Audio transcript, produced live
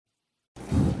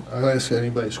I'll ask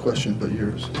anybody's question but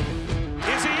yours. Is he in?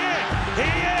 He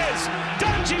is!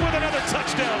 Dungey with another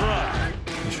touchdown run.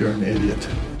 Because you're an idiot.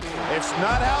 It's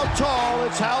not how tall,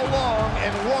 it's how long,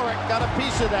 and Warwick got a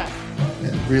piece of that.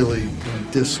 And really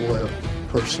disloyal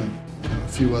person. A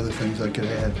few other things I could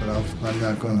add, but I'm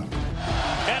not going to.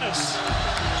 Ennis,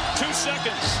 2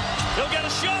 seconds. He'll get a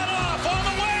shot off on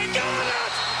the way. Got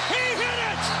it! He hit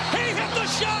it! He hit the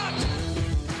shot!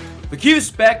 The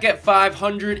Cuse back at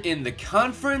 500 in the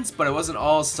conference, but it wasn't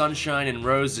all sunshine and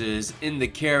roses in the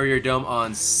Carrier Dome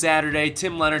on Saturday.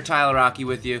 Tim Leonard, Tyler Rocky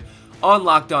with you on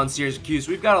Locked On Syracuse.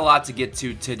 We've got a lot to get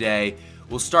to today.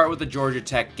 We'll start with the Georgia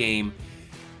Tech game.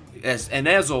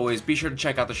 As always, be sure to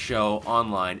check out the show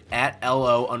online at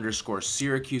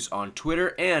LO_Syracuse on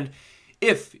Twitter. And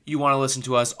if you want to listen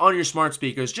to us on your smart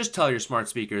speakers, just tell your smart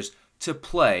speakers to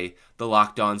play the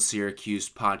Locked On Syracuse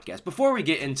podcast. Before we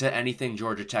get into anything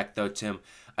Georgia Tech, though, Tim,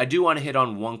 I do want to hit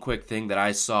on one quick thing that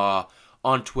I saw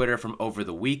on Twitter from over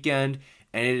the weekend,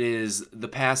 and it is the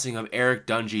passing of Eric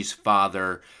Dungey's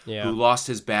father, who lost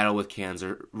his battle with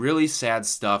cancer. Really sad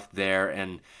stuff there,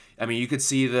 and I mean, you could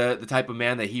see the type of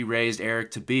man that he raised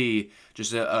Eric to be,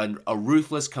 just a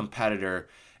ruthless competitor,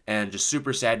 and just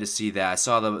super sad to see that. I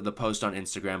saw the post on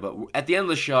Instagram, but at the end of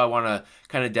the show, I want to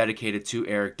kind of dedicate it to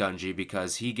Eric Dungey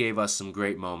because he gave us some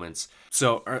great moments.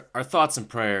 So our thoughts and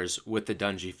prayers with the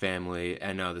Dungey family.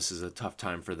 I know this is a tough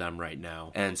time for them right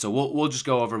now. And so we'll just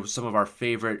go over some of our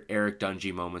favorite Eric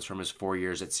Dungey moments from his 4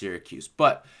 years at Syracuse.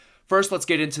 But first, let's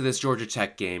get into this Georgia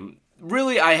Tech game.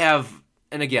 Really, I have...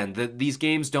 And again, these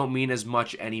games don't mean as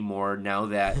much anymore now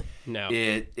that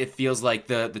it feels like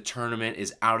the tournament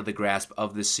is out of the grasp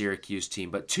of the Syracuse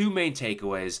team. But two main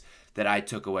takeaways that I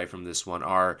took away from this one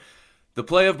are the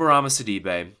play of Bourama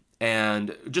Sidibe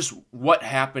and just what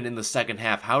happened in the second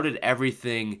half. How did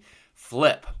everything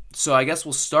flip? So I guess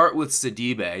we'll start with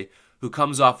Sidibe, who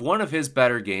comes off one of his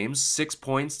better games, 6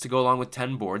 points to go along with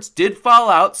 10 boards. Did foul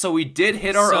out, so we did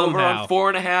hit our over on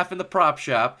 4.5 in the prop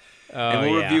shop. And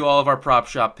we'll review all of our prop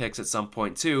shop picks at some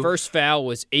point too. First foul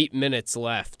was 8 minutes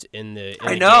left in the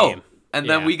I know. Game. And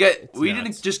then we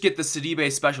didn't just get the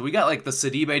Sidibe special. We got like the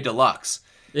Sidibe Deluxe.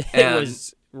 It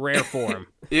was rare form.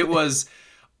 It was,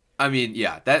 I mean,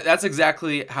 yeah, that's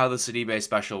exactly how the Sidibe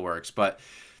special works. But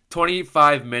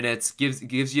 25 minutes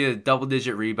gives you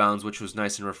double-digit rebounds, which was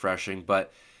nice and refreshing.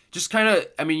 But just kind of,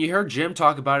 I mean, you heard Jim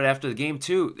talk about it after the game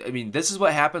too. I mean, this is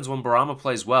what happens when Bourama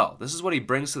plays well. This is what he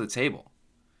brings to the table.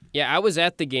 Yeah, I was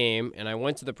at the game, and I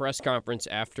went to the press conference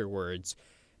afterwards,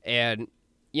 and,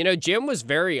 you know, Jim was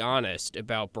very honest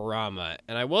about Bourama,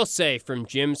 and I will say, from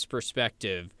Jim's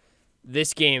perspective,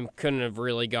 this game couldn't have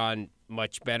really gone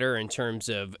much better in terms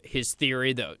of his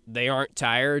theory that they aren't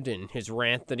tired and his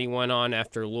rant that he went on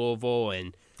after Louisville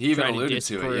and he even alluded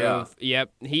to it, yeah.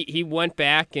 Yep, he went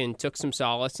back and took some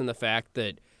solace in the fact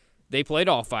that they played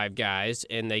all 5 guys,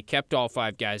 and they kept all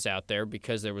 5 guys out there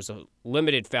because there was a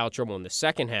limited foul trouble in the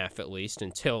second half, at least,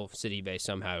 until Sidibe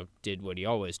somehow did what he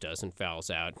always does and fouls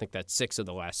out. I think that's 6 of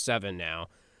the last 7 now.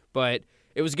 But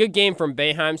it was a good game from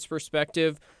Boeheim's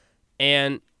perspective,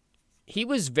 and he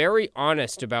was very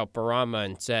honest about Bourama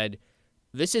and said,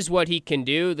 this is what he can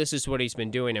do, this is what he's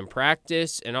been doing in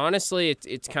practice, and honestly,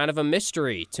 it's kind of a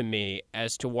mystery to me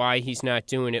as to why he's not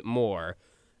doing it more.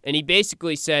 And he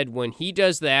basically said, when he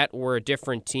does that, we're a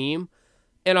different team.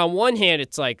 And on one hand,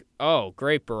 it's like, oh,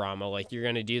 great, Bourama. Like, you're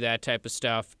going to do that type of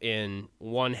stuff in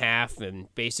one half and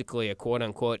basically a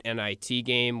quote-unquote NIT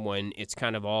game when it's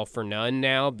kind of all for none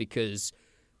now because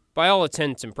by all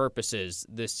intents and purposes,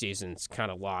 this season's kind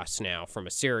of lost now from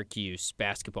a Syracuse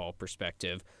basketball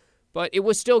perspective. But it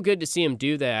was still good to see him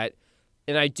do that.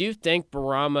 And I do think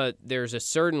Bourama, there's a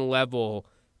certain level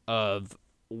of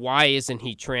why isn't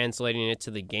he translating it to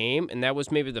the game? And that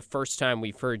was maybe the first time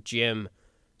we've heard Jim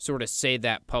sort of say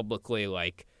that publicly,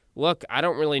 like, look, I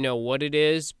don't really know what it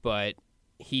is, but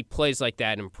he plays like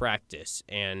that in practice.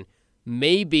 And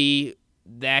maybe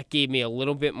that gave me a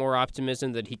little bit more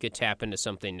optimism that he could tap into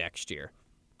something next year.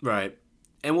 Right.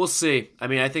 And we'll see. I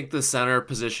mean, I think the center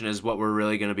position is what we're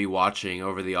really going to be watching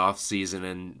over the offseason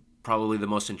and probably the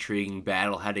most intriguing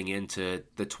battle heading into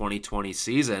the 2020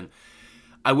 season.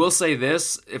 I will say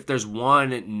this, if there's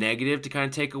one negative to kind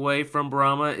of take away from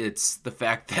Bourama, it's the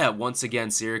fact that once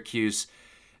again Syracuse,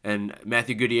 and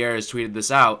Matthew Gutierrez tweeted this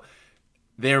out,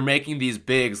 they're making these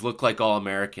bigs look like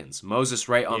All-Americans. Moses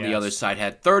Wright on the other side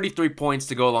had 33 points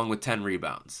to go along with 10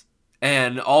 rebounds.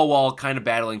 And all while kind of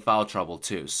battling foul trouble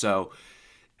too. So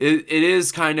it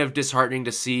is kind of disheartening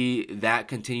to see that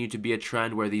continue to be a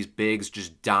trend where these bigs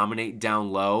just dominate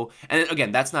down low. And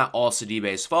again, that's not all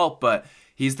Sidibe's fault, but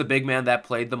he's the big man that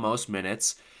played the most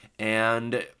minutes,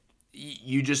 and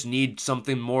you just need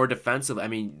something more defensive. I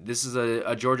mean, this is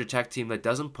a Georgia Tech team that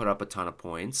doesn't put up a ton of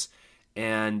points,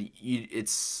 and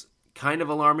it's kind of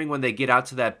alarming when they get out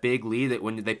to that big lead, that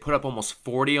when they put up almost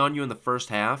 40 on you in the first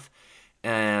half.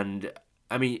 And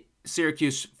I mean,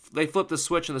 Syracuse, they flipped the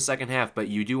switch in the second half, but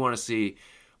you do want to see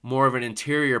more of an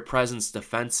interior presence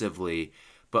defensively.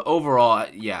 But overall,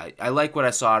 yeah, I like what I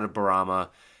saw out of Barama.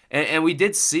 And we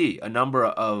did see a number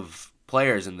of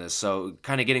players in this. So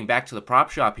kind of getting back to the prop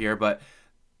shop here, but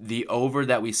the over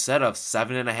that we set of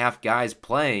 7.5 guys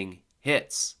playing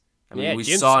hits. I mean, we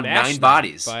Jim saw smashed 9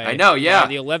 bodies. I know, yeah. By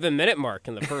the 11-minute mark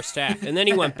in the first half. And then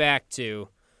he went back to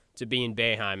being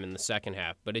Boeheim in the second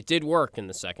half. But it did work in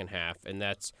the second half, and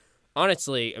that's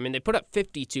honestly, I mean, they put up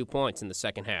 52 points in the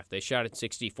second half. They shot at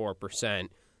 64%.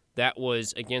 That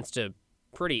was against a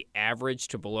pretty average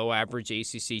to below average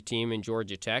ACC team in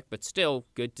Georgia Tech, but still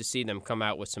good to see them come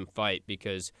out with some fight,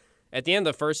 because at the end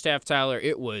of the first half, Tyler,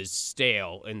 it was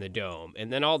stale in the Dome.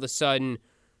 And then all of a sudden,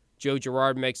 Joe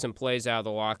Girard makes some plays out of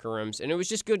the locker rooms, and it was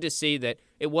just good to see that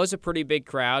it was a pretty big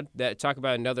crowd. That talk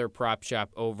about another prop shop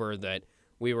over that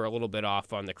we were a little bit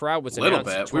off on. The crowd was announced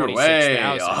at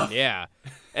 26,000. Yeah.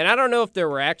 And I don't know if there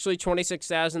were actually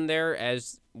 26,000 there,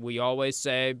 as we always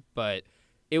say, but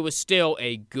it was still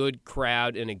a good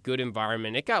crowd and a good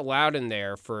environment. It got loud in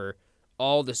there for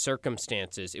all the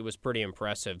circumstances. It was pretty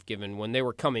impressive, given when they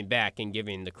were coming back and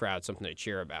giving the crowd something to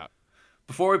cheer about.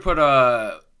 Before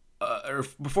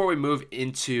we move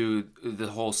into the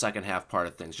whole second half part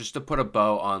of things, just to put a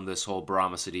bow on this whole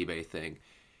Bourama Sidibe thing,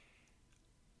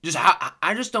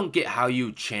 I just don't get how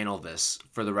you channel this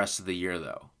for the rest of the year,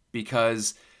 though,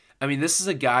 because I mean, this is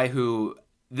a guy who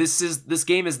this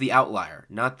game is the outlier,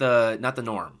 not the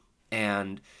norm.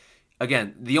 And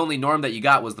again, the only norm that you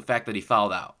got was the fact that he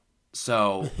fouled out.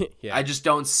 So yeah. I just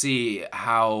don't see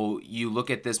how you look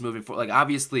at this moving forward. Like,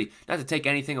 obviously, not to take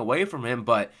anything away from him,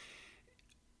 but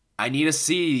I need to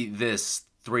see this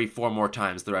 3-4 more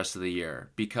times the rest of the year,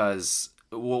 because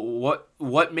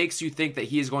what makes you think that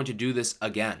he is going to do this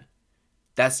again?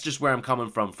 That's just where I'm coming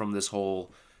from this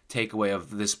whole takeaway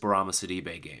of this Bourama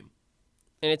Sidibe game.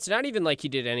 And it's not even like he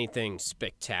did anything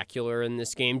spectacular in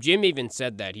this game. Jim even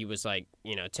said that. He was like,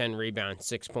 10 rebounds,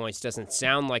 6 points. Doesn't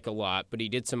sound like a lot, but he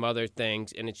did some other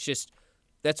things, and it's just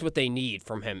that's what they need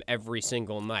from him every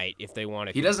single night if they want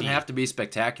to compete. He doesn't have to be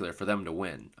spectacular for them to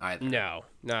win either. No,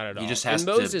 not at all. He just has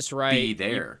to be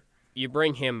there. You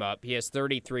bring him up. He has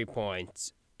 33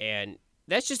 points, and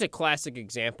that's just a classic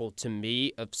example to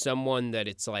me of someone that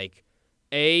it's like,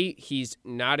 he's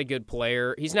not a good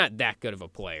player. He's not that good of a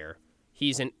player.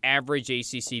 He's an average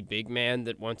ACC big man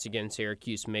that, once again,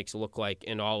 Syracuse makes look like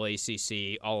an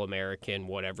all-ACC, all-American,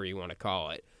 whatever you want to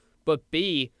call it. But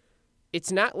B,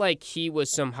 it's not like he was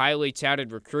some highly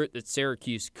touted recruit that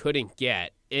Syracuse couldn't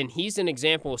get. And he's an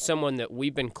example of someone that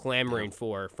we've been clamoring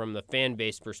for from the fan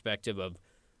base perspective of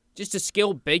just a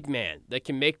skilled big man that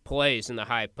can make plays in the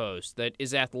high post, that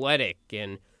is athletic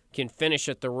and can finish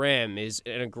at the rim, is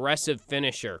an aggressive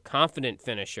finisher, confident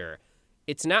finisher.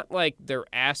 It's not like we're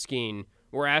asking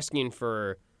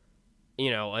for,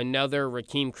 another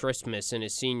Rakeem Christmas in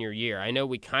his senior year. I know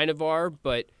we kind of are,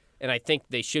 and I think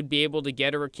they should be able to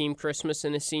get a Rakeem Christmas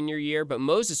in his senior year, but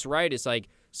Moses Wright is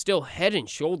still head and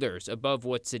shoulders above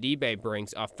what Sidibe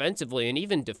brings offensively and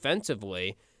even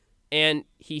defensively, and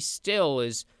he still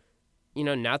is,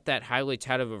 not that highly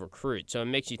touted of a recruit. So it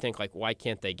makes you think, why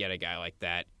can't they get a guy like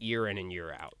that year in and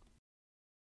year out?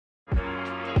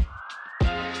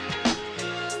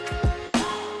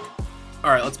 All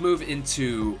right, let's move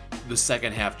into the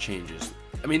second half changes.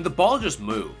 I mean, the ball just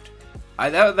moved.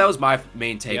 That was my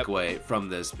main takeaway from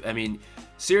this. I mean,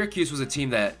 Syracuse was a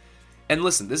team that, and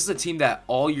listen, this is a team that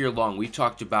all year long we've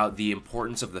talked about the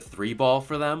importance of the 3-ball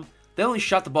for them. They only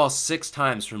shot the ball 6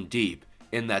 times from deep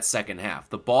in that second half.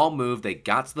 The ball moved, they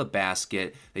got to the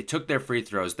basket, they took their free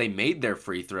throws, they made their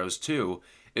free throws too.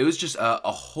 It was just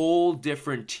a whole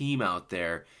different team out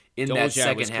there in that second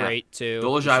half. Dolezaj was great too.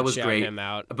 Dolezaj was great. Him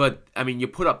out. But, I mean, you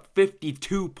put up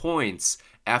 52 points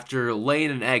after laying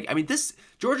an egg. I mean, this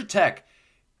Georgia Tech,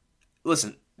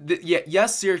 listen,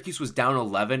 yes, Syracuse was down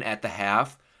 11 at the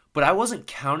half, but I wasn't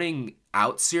counting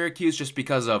out Syracuse just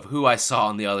because of who I saw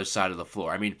on the other side of the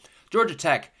floor. I mean, Georgia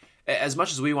Tech, as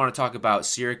much as we want to talk about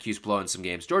Syracuse blowing some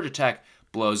games, Georgia Tech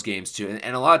blows games too,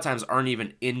 and a lot of times aren't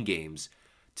even in games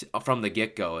from the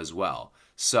get-go as well.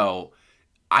 So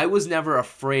I was never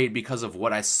afraid because of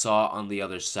what I saw on the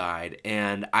other side,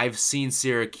 and I've seen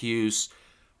Syracuse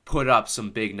put up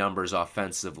some big numbers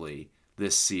offensively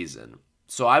this season.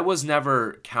 So I was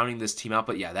never counting this team out,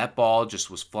 but yeah, that ball just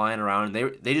was flying around,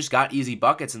 and they just got easy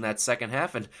buckets in that second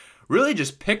half and really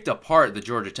just picked apart the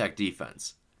Georgia Tech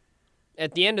defense.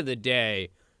 at the end of the day,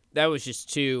 that was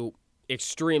just two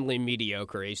extremely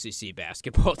mediocre ACC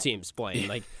basketball teams playing.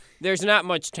 Like, there's not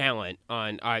much talent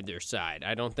on either side.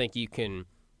 I don't think you can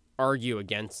argue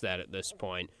against that at this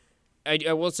point.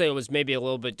 I will say it was maybe a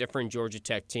little bit different Georgia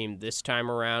Tech team this time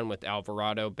around with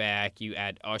Alvarado back. You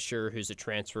add Usher, who's a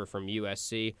transfer from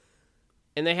USC.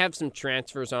 And they have some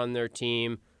transfers on their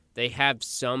team. They have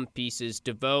some pieces.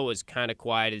 DeVoe has kind of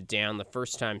quieted down. The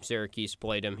first time Syracuse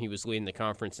played him, he was leading the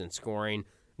conference in scoring.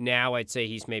 Now I'd say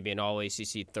he's maybe an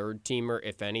all-ACC third-teamer,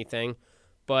 if anything.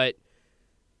 But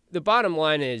the bottom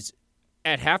line is,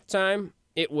 at halftime,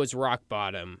 it was rock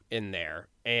bottom in there.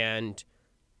 And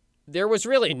there was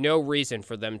really no reason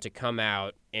for them to come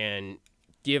out and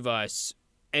give us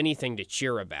anything to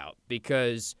cheer about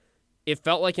because it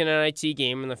felt like an NIT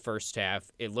game in the first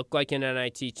half. It looked like an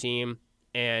NIT team.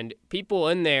 And people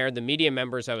in there, the media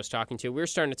members I was talking to, we were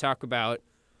starting to talk about,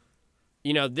 the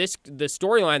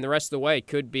storyline the rest of the way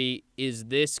could be, is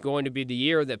this going to be the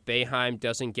year that Boeheim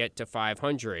doesn't get to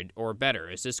 500 or better?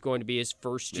 Is this going to be his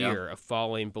first year of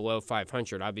falling below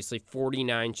 500? Obviously,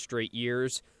 49 straight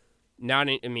years.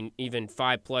 Even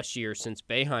 5+ years since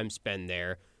Boeheim's been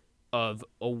there of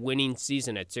a winning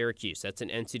season at Syracuse. That's an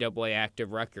NCAA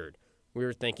active record. We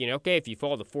were thinking, okay, if you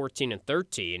fall to 14 and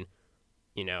 13,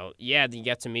 you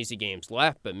got some easy games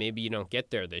left, but maybe you don't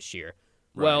get there this year.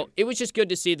 Right. Well, it was just good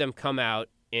to see them come out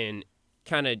and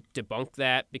kind of debunk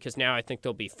that because now I think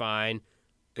they'll be fine.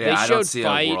 Yeah, I don't see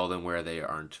a world in where they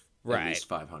aren't at least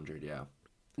 500, yeah.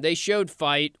 They showed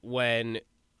fight when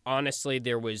honestly,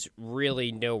 there was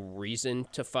really no reason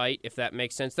to fight, if that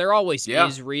makes sense. There always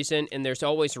is reason, and there's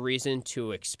always reason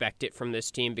to expect it from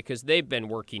this team because they've been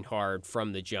working hard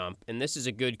from the jump. And this is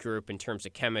a good group in terms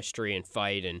of chemistry and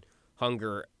fight and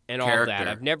hunger and all that.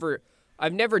 I've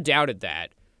never doubted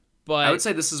that. But I would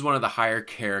say this is one of the higher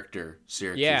character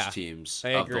Syracuse teams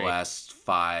of the last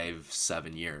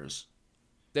 5-7 years.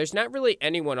 There's not really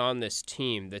anyone on this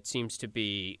team that seems to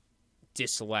be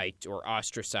disliked or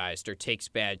ostracized or takes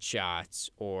bad shots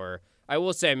or I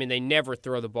will say, they never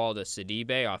throw the ball to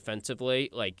Sidibe offensively.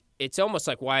 Like, it's almost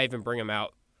like why even bring him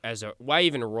out why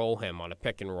even roll him on a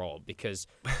pick and roll? Because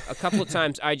a couple of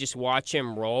times I just watch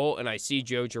him roll and I see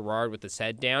Joe Girard with his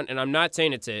head down, and I'm not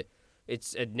saying it's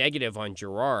a negative on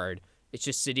Girard. It's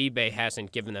just Sidibe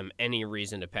hasn't given them any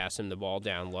reason to pass him the ball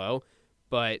down low.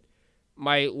 But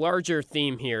my larger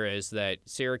theme here is that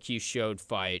Syracuse showed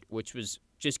fight, which was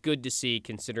just good to see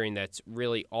considering that's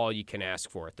really all you can ask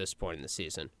for at this point in the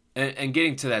season. And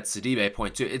getting to that Sidibe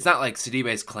point, too, it's not like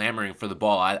Sidibe's clamoring for the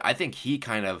ball. I think he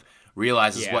kind of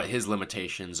realizes what his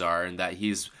limitations are and that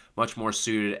he's much more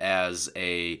suited as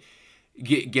a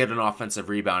get an offensive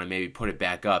rebound and maybe put it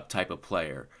back up type of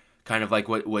player. Kind of like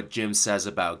what Jim says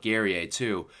about Guerrier,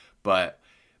 too. But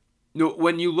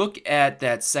when you look at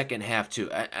that second half, too,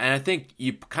 and I think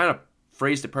you kind of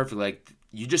phrased it perfectly, like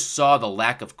you just saw the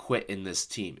lack of quit in this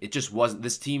team. It just wasn't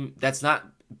this team. That's not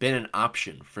been an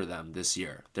option for them this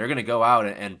year. They're going to go out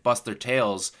and bust their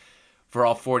tails for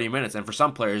all 40 minutes. And for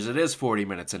some players, it is 40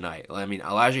 minutes a night.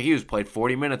 Elijah Hughes played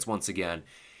 40 minutes once again,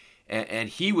 and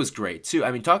he was great too.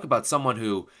 Talk about someone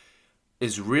who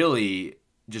is really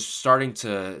just starting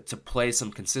to play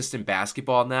some consistent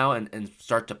basketball now and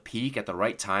start to peak at the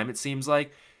right time, it seems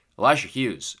like. Elijah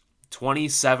Hughes,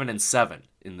 27-7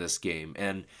 in this game.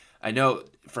 And I know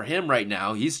for him right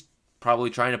now, he's probably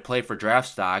trying to play for draft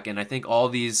stock, and I think all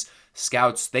these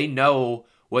scouts, they know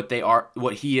what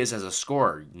he is as a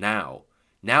scorer now.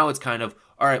 Now it's kind of,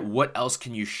 all right, what else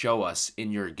can you show us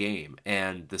in your game?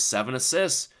 And the 7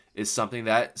 assists is something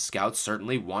that scouts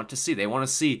certainly want to see. They want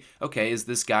to see, okay, is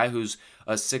this guy who's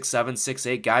a 6'7",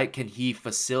 6'8" guy, can he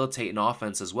facilitate an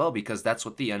offense as well? Because that's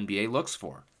what the NBA looks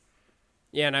for.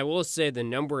 Yeah, and I will say the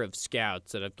number of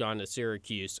scouts that have gone to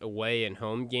Syracuse away and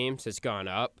home games has gone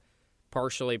up,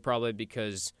 partially probably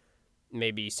because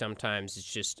maybe sometimes it's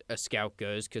just a scout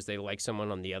goes because they like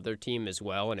someone on the other team as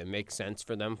well, and it makes sense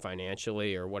for them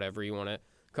financially or whatever you want to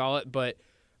call it. But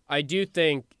I do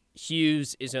think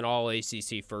Hughes is an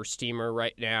all-ACC first-teamer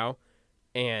right now,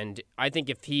 and I think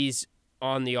if he's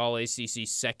on the all-ACC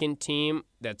second team,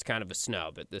 that's kind of a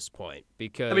snub at this point.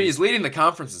 Because he's leading the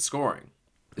conference in scoring.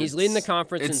 He's leading the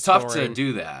conference in scoring. It's tough to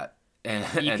do that and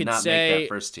not make that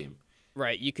first team.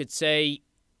 Right. You could say,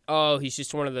 oh, he's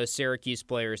just one of those Syracuse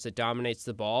players that dominates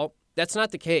the ball. That's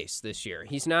not the case this year.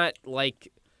 He's not like,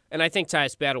 and I think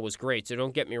Tyus Battle was great, so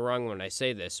don't get me wrong when I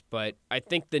say this, but I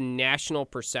think the national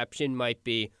perception might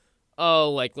be,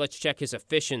 let's check his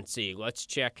efficiency. Let's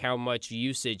check how much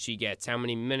usage he gets, how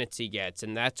many minutes he gets,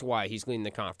 and that's why he's leading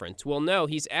the conference. Well, no,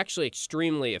 he's actually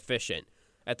extremely efficient.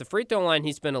 At the free throw line,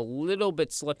 he's been a little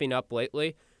bit slipping up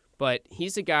lately, but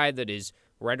he's a guy that is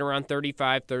right around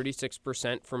 35,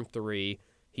 36% from three.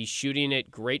 He's shooting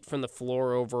it great from the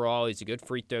floor overall. He's a good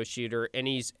free throw shooter, and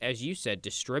he's, as you said,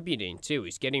 distributing too.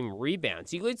 He's getting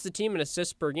rebounds. He leads the team in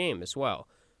assists per game as well.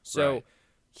 So Right.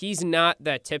 He's not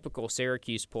that typical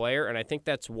Syracuse player, and I think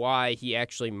that's why he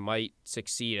actually might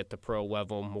succeed at the pro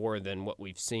level more than what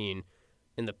we've seen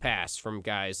in the past from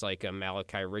guys like a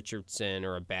Malachi Richardson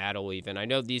or a Battle even. I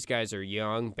know these guys are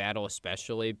young, Battle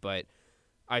especially, but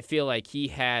I feel like he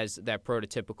has that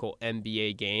prototypical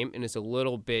NBA game and is a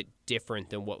little bit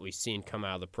different than what we've seen come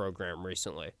out of the program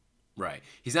recently. Right.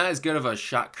 He's not as good of a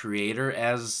shot creator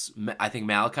as I think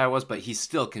Malachi was, but he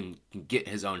still can get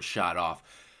his own shot off.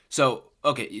 So,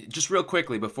 okay, just real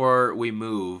quickly before we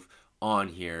move on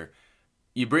here,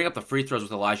 you bring up the free throws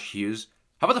with Elijah Hughes.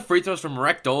 How about the free throws from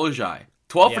Marek Dolezaj?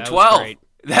 12 for 12. Great.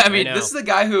 I mean, I this is a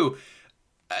guy who,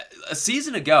 a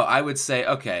season ago, I would say,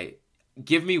 okay,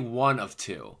 give me one of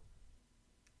two.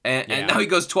 And now he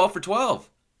goes 12 for 12.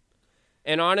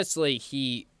 And honestly,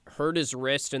 he hurt his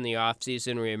wrist in the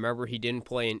offseason. Remember, he didn't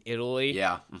play in Italy.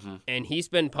 Yeah. Mm-hmm. And he's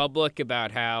been public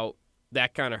about how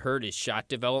that kind of hurt his shot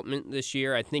development this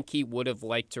year. I think he would have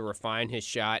liked to refine his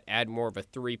shot, add more of a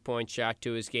three-point shot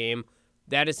to his game.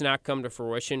 That has not come to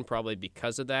fruition, probably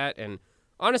because of that. And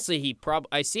honestly,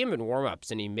 I see him in warm-ups,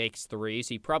 and he makes threes.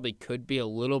 He probably could be a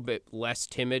little bit less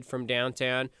timid from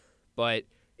downtown, but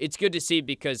it's good to see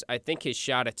because I think his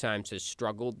shot at times has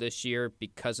struggled this year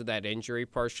because of that injury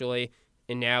partially,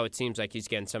 and now it seems like he's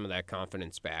getting some of that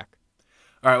confidence back.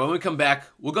 All right, when we come back,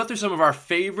 we'll go through some of our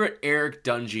favorite Eric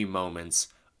Dungey moments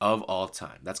of all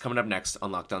time. That's coming up next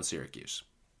on Locked On Syracuse.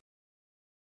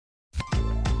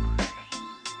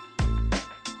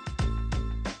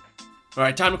 All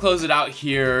right, time to close it out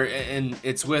here, and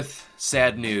it's with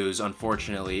sad news,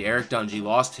 unfortunately. Eric Dungey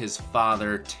lost his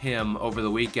father, Tim, over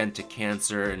the weekend to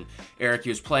cancer, and Eric, he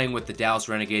was playing with the Dallas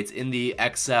Renegades in the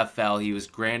XFL. He was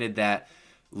granted that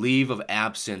leave of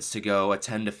absence to go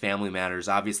attend to family matters.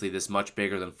 Obviously, this much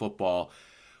bigger than football.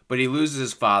 But he loses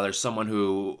his father, someone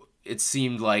who it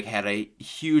seemed like had a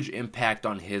huge impact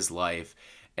on his life.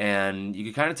 And you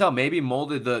could kind of tell maybe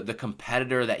molded the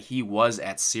competitor that he was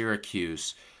at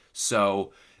Syracuse.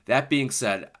 So that being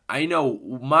said, I know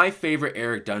my favorite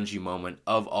Eric Dungey moment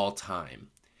of all time.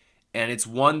 And it's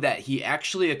one that he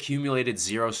actually accumulated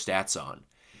 0 stats on.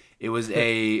 It was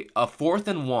a 4th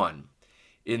and 1.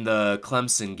 In the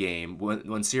Clemson game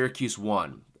when Syracuse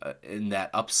won in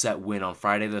that upset win on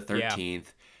Friday the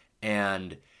 13th. Yeah.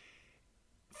 And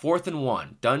 4th and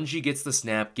 1, Dungey gets the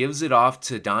snap, gives it off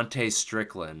to Dante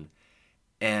Strickland,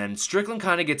 and Strickland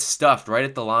kind of gets stuffed right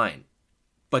at the line.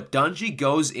 But Dungey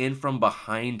goes in from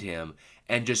behind him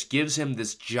and just gives him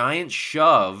this giant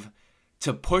shove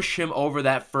to push him over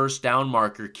that first down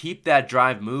marker, keep that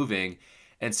drive moving.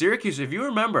 And Syracuse, if you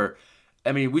remember,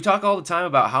 I mean, we talk all the time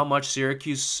about how much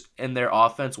Syracuse and their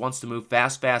offense wants to move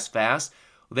fast.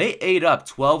 They ate up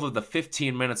 12 of the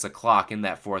 15 minutes of clock in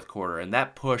that fourth quarter, and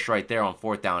that push right there on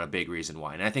 4th down, a big reason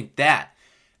why. And I think that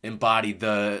embodied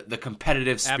the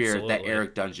competitive spirit that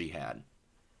Eric Dungey had.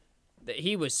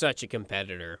 He was such a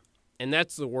competitor, and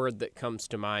that's the word that comes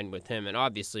to mind with him. And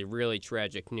obviously, really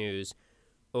tragic news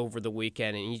over the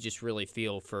weekend, and you just really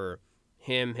feel for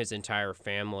him, his entire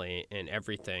family, and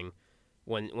everything.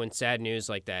 When sad news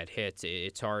like that hits,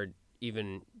 it's hard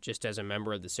even just as a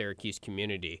member of the Syracuse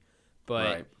community. But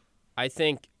right. I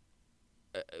think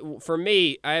for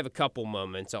me, I have a couple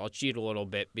moments. I'll cheat a little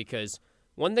bit because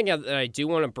one thing that I do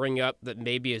want to bring up that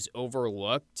maybe is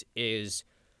overlooked is,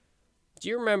 do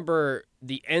you remember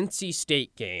the NC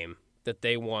State game that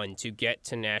they won to get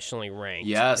to nationally ranked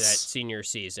that senior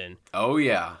season? Oh,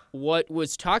 yeah. What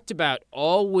was talked about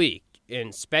all week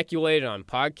and speculated on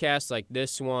podcasts like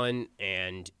this one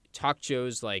and talk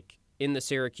shows like in the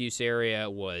Syracuse area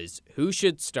was who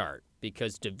should start,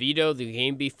 because DeVito, the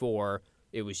game before,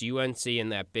 it was UNC in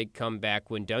that big comeback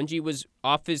when Dungey was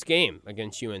off his game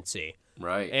against UNC.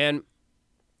 Right. And,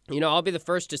 I'll be the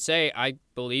first to say I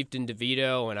believed in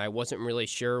DeVito, and I wasn't really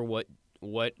sure what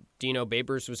Dino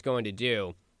Babers was going to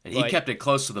do. And he kept it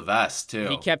close to the vest, too.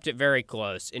 He kept it very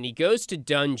close. And he goes to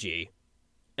Dungey.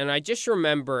 And I just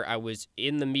remember I was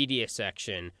in the media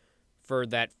section for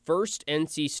that first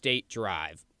NC State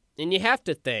drive. And you have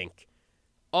to think,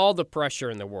 all the pressure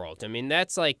in the world. I mean,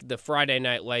 that's like the Friday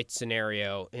Night Lights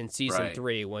scenario in Season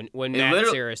 3 when Matt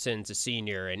Saracen's a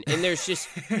senior. And there's just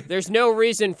there's no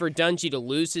reason for Dungey to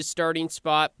lose his starting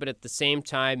spot, but at the same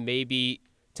time, maybe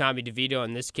Tommy DeVito,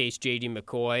 in this case J.D.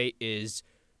 McCoy, is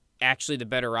actually the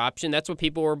better option. That's what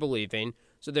people were believing.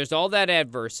 So there's all that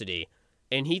adversity.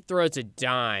 and he throws a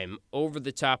dime over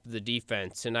the top of the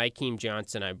defense to Nykeem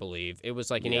Johnson, I believe. It was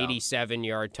like an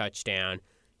 87-yard touchdown.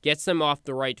 Gets them off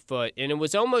the right foot, and it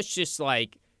was almost just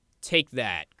like, take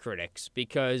that, critics,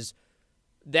 because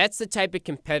that's the type of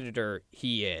competitor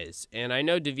he is. And I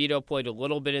know DeVito played a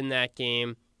little bit in that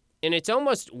game, and it's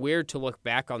almost weird to look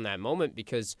back on that moment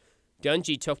because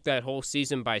Dungy took that whole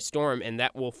season by storm, and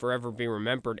that will forever be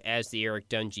remembered as the Eric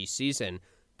Dungy season.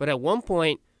 But at one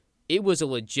point, it was a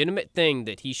legitimate thing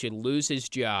that he should lose his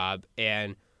job,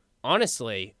 and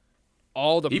honestly,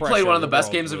 all the pressure. He played one of the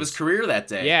best games of his career that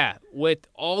day. Yeah, with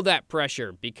all that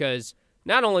pressure, because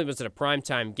not only was it a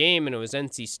primetime game and it was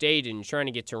NC State and trying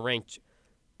to get to ranked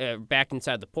back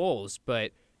inside the polls,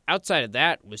 but outside of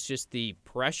that was just the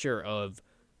pressure of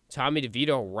Tommy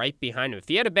DeVito right behind him. If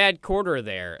he had a bad quarter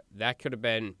there, that could have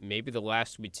been maybe the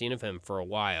last we'd seen of him for a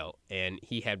while, and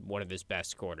he had one of his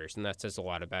best quarters, and that says a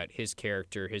lot about his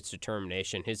character, his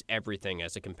determination, his everything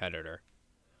as a competitor.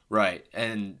 Right,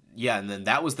 and then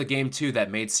that was the game, too,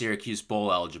 that made Syracuse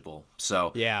bowl eligible.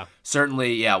 So,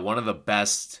 certainly, one of the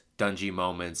best Dungy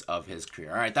moments of his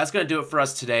career. All right, that's going to do it for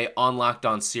us today on Locked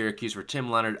On Syracuse. For Tim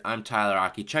Leonard, I'm Tyler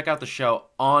Aki. Check out the show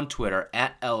on Twitter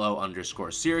at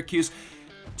 @LO_Syracuse.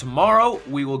 Tomorrow,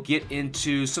 we will get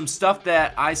into some stuff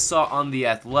that I saw on The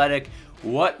Athletic,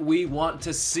 what we want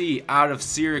to see out of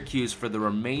Syracuse for the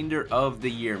remainder of the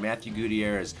year. Matthew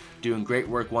Gutierrez doing great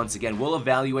work once again. We'll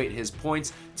evaluate his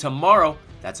points tomorrow.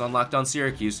 That's on Locked On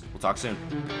Syracuse. We'll talk soon.